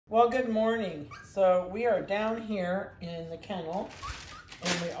Well, good morning. So we are down here in the kennel,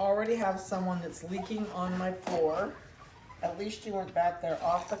 and we already have someone that's leaking on my floor. At least you went back there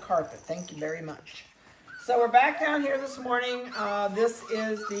off the carpet. Thank you very much. So we're back down here this morning. This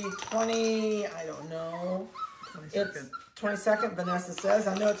is the 22nd, it's 22nd, Vanessa says.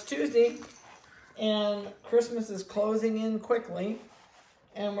 I know it's Tuesday, and Christmas is closing in quickly.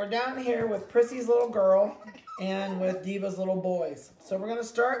 And we're down here with Prissy's little girl and with Diva's little boys. So we're going to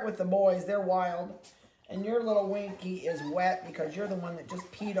start with the boys. They're wild. And your little Winky is wet because you're the one that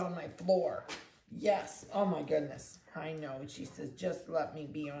just peed on my floor. Yes. Oh, my goodness. I know. She says, just let me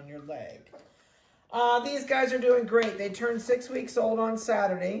be on your leg. These guys are doing great. They turned 6 weeks old on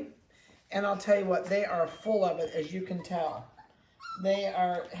Saturday. And I'll tell you what, they are full of it, as you can tell. They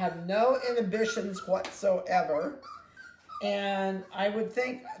have no inhibitions whatsoever. And I would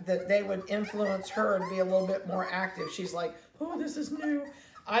think that they would influence her to be a little bit more active. She's like, oh, this is new.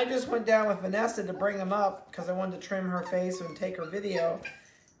 I just went down with Vanessa to bring them up because I wanted to trim her face and take her video.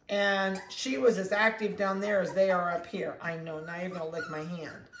 And she was as active down there as they are up here. I know, now you're going to lick my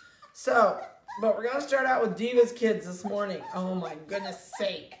hand. So, but we're going to start out with Diva's kids this morning. Oh my goodness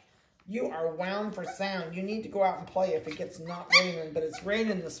sake. You are wound for sound. You need to go out and play if it gets not raining, but it's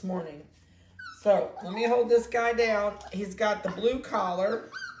raining this morning. So, let me hold this guy down. He's got the blue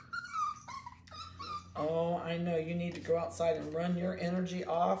collar. Oh, I know. You need to go outside and run your energy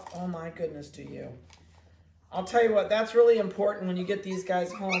off. Oh, my goodness, to you. I'll tell you what, that's really important when you get these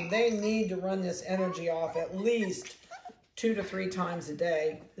guys home. They need to run this energy off at least 2 to 3 times a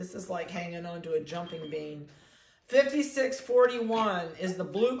day. This is like hanging onto a jumping bean. 5641 is the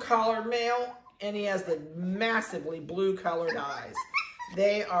blue collar male, and he has the massively blue colored eyes.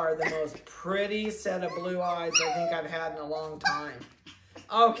 They are the most pretty set of blue eyes I think I've had in a long time.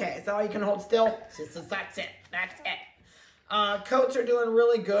 Okay, so you can hold still. She says, that's it. That's it. Coats are doing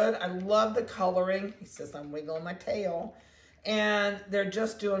really good. I love the coloring. He says, I'm wiggling my tail. And they're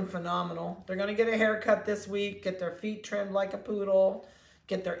just doing phenomenal. They're going to get a haircut this week, get their feet trimmed like a poodle,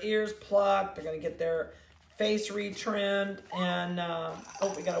 get their ears plucked. They're going to get their face retrimmed. And,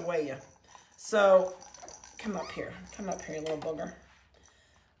 oh, we got to weigh you. So, come up here. Come up here, you little booger.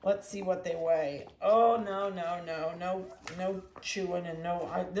 Let's see what they weigh. Oh, no chewing and no,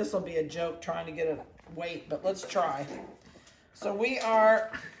 this will be a joke trying to get a weight, but let's try. So we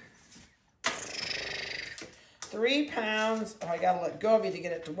are 3 pounds. Oh, I gotta let go of you to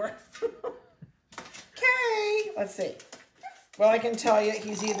get it to work. Okay, let's see. Well, I can tell you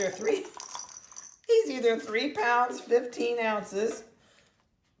he's either 3 pounds, 15 ounces,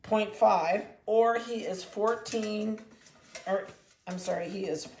 0.5, or he is 14, or I'm sorry, he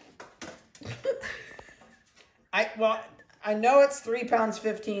is, I know it's 3 pounds,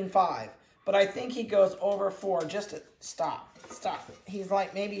 15.5, but I think he goes over 4, just to, stop. He's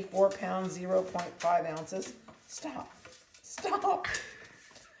like maybe 4 pounds, 0.5 ounces. Stop.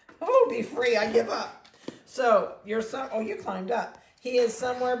 Oh, be free, I give up. So, you climbed up. He is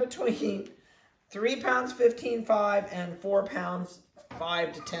somewhere between 3 pounds, 15.5 and 4 pounds,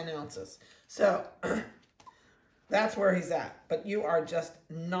 5 to 10 ounces. So, that's where he's at. But you are just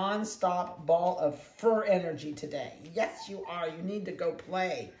non-stop ball of fur energy today. Yes, you are. You need to go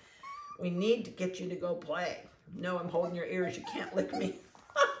play. We need to get you to go play. No, I'm holding your ears. You can't lick me.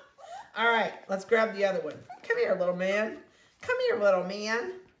 All right, let's grab the other one. Come here, little man. Come here, little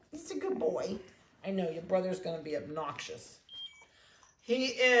man. He's a good boy. I know your brother's going to be obnoxious. He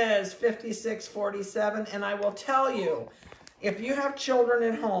is 5647, and I will tell you, if you have children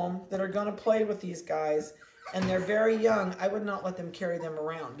at home that are going to play with these guys, and they're very young, I would not let them carry them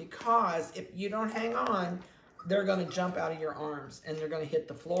around, because if you don't hang on, they're going to jump out of your arms and they're going to hit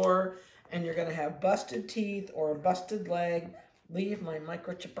the floor and you're going to have busted teeth or a busted leg. Leave my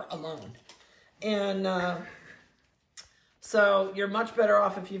microchipper alone. And so you're much better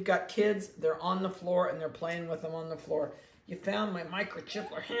off if you've got kids, they're on the floor and they're playing with them on the floor. You found my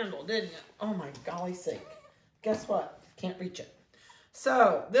microchipper handle, didn't you? Oh my golly sake. Guess what? Can't reach it.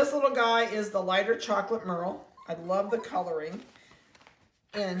 So, this little guy is the lighter chocolate merle. I love the coloring.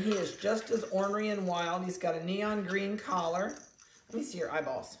 And he is just as ornery and wild. He's got a neon green collar. Let me see your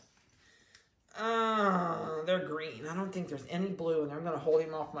eyeballs. They're green. I don't think there's any blue in there. I'm going to hold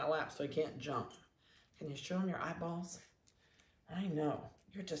him off my lap so he can't jump. Can you show him your eyeballs? I know.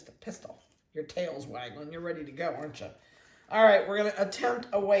 You're just a pistol. Your tail's waggling. You're ready to go, aren't you? All right, we're going to attempt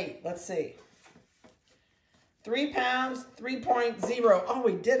a weight. Let's see. 3 pounds, 3.0. Oh,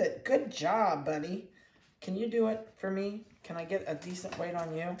 we did it. Good job, buddy. Can you do it for me? Can I get a decent weight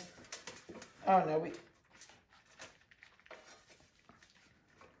on you? Oh, no.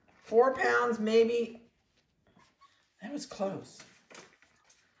 4 pounds, maybe. That was close.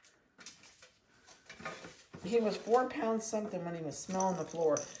 he was 4 pounds something when he was smelling the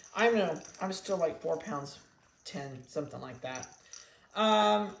floor. I know, I'm still like 4 pounds 10, something like that.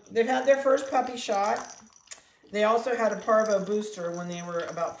 They've had their first puppy shot. They also had a parvo booster when they were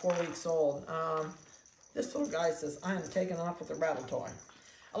about 4 weeks old. This little guy says, I am taking off with a rattle toy.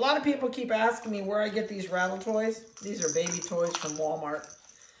 A lot of people keep asking me where I get these rattle toys. These are baby toys from Walmart.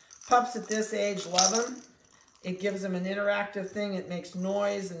 Pups at this age love them. It gives them an interactive thing. It makes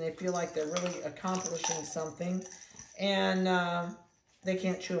noise, and they feel like they're really accomplishing something. And they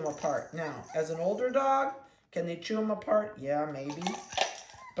can't chew them apart. Now, as an older dog, can they chew them apart? Yeah, maybe.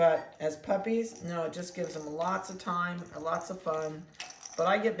 But as puppies, no, it just gives them lots of time, lots of fun. But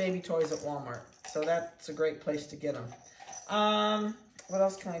I get baby toys at Walmart, so that's a great place to get them. What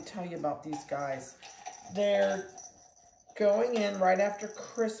else can I tell you about these guys? They're going in right after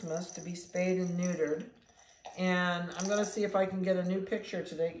Christmas to be spayed and neutered. And I'm going to see if I can get a new picture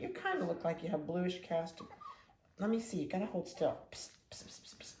today. You kind of look like you have bluish cast. Let me see. You got to hold still. Psst, psst,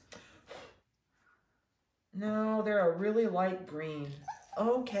 psst, psst. No, they're a really light green.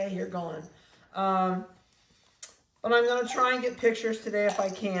 Okay, you're going. But I'm going to try and get pictures today if I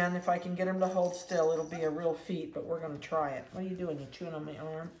can. If I can get them to hold still, it'll be a real feat, but we're going to try it. What are you doing? You chewing on my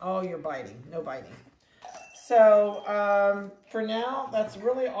arm? Oh, you're biting. No biting. So, for now, that's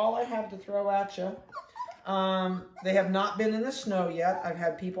really all I have to throw at you. They have not been in the snow yet. I've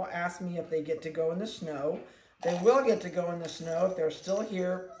had people ask me if they get to go in the snow. They will get to go in the snow if they're still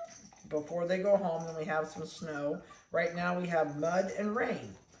here before they go home and we have some snow. Right now we have mud and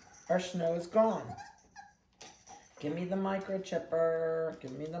rain. Our snow is gone. Give me the microchipper.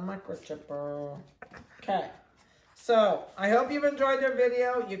 Give me the microchipper. Okay. So, I hope you've enjoyed their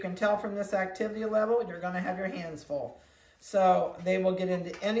video. You can tell from this activity level, you're going to have your hands full. So, they will get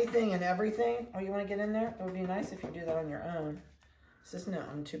into anything and everything. Oh, you want to get in there? It would be nice if you do that on your own. Says, no,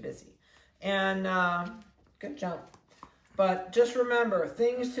 I'm too busy. And, good jump. But just remember,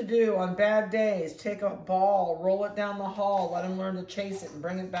 things to do on bad days. Take a ball, roll it down the hall, let them learn to chase it and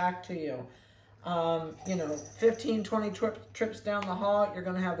bring it back to you. You know, 15, 20 trips down the hall, you're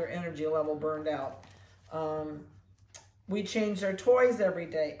going to have their energy level burned out. We change their toys every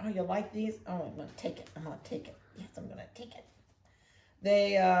day. Oh, you like these? Oh, I'm going to take it. I'm going to take it. Yes, I'm going to take it.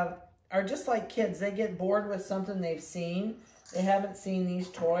 They are just like kids. They get bored with something they've seen. They haven't seen these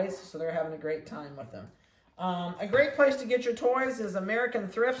toys, so they're having a great time with them. A great place to get your toys is American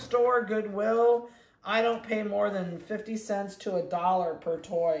Thrift Store, Goodwill. I don't pay more than 50 cents to $1 per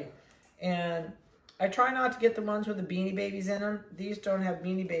toy. And I try not to get the ones with the Beanie Babies in them. These don't have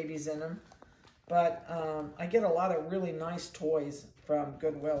Beanie Babies in them. But I get a lot of really nice toys from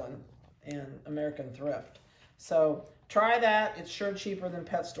Goodwill and American Thrift. So try that. It's sure cheaper than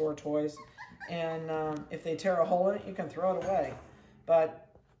pet store toys. And if they tear a hole in it, you can throw it away. But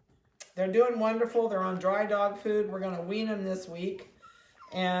they're doing wonderful. They're on dry dog food. We're going to wean them this week.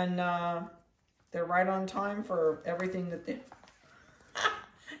 And they're right on time for everything that they...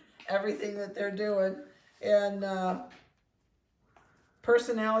 everything that they're doing. And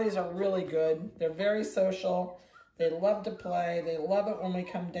personalities are really good. They're very social. They love to play. They love it when we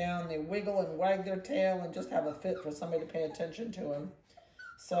come down. They wiggle and wag their tail and just have a fit for somebody to pay attention to them.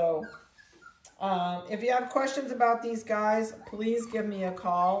 So if you have questions about these guys, please give me a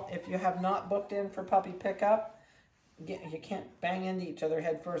call. If you have not booked in for puppy pickup, you can't bang into each other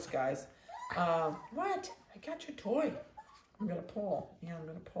head first, guys. What? I got your toy. I'm going to pull. Yeah, I'm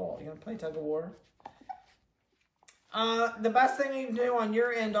going to pull. You going to play tug of war? The best thing you can do on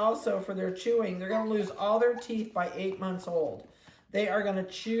your end also for their chewing, they're going to lose all their teeth by 8 months old. They are going to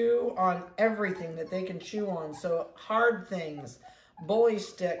chew on everything that they can chew on. So hard things, bully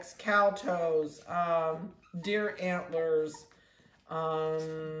sticks, cow toes, deer antlers.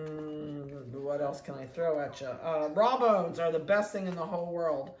 What else can I throw at you? Raw bones are the best thing in the whole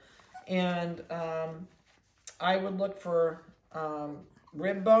world. And I would look for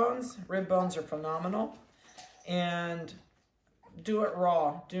rib bones. Rib bones are phenomenal. And do it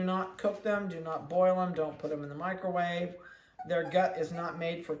raw. Do not cook them. Do not boil them. Don't put them in the microwave. Their gut is not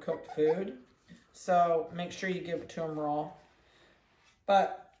made for cooked food. So make sure you give it to them raw.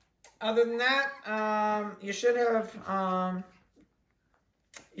 But other than that, you should have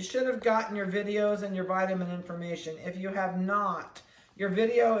gotten your videos and your vitamin information. If you have not, your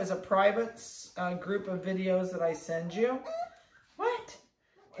video is a private group of videos that I send you. What?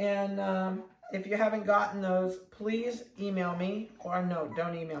 And if you haven't gotten those, please email me. Or no,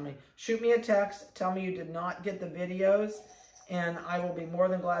 don't email me. Shoot me a text. Tell me you did not get the videos. And I will be more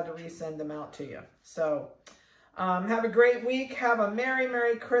than glad to resend them out to you. So, have a great week. Have a Merry,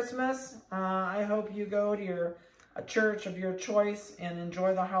 Merry Christmas. I hope you go to a church of your choice and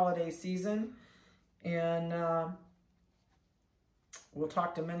enjoy the holiday season. And we'll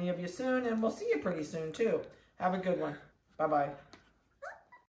talk to many of you soon, and we'll see you pretty soon too. Have a good one. Bye-bye.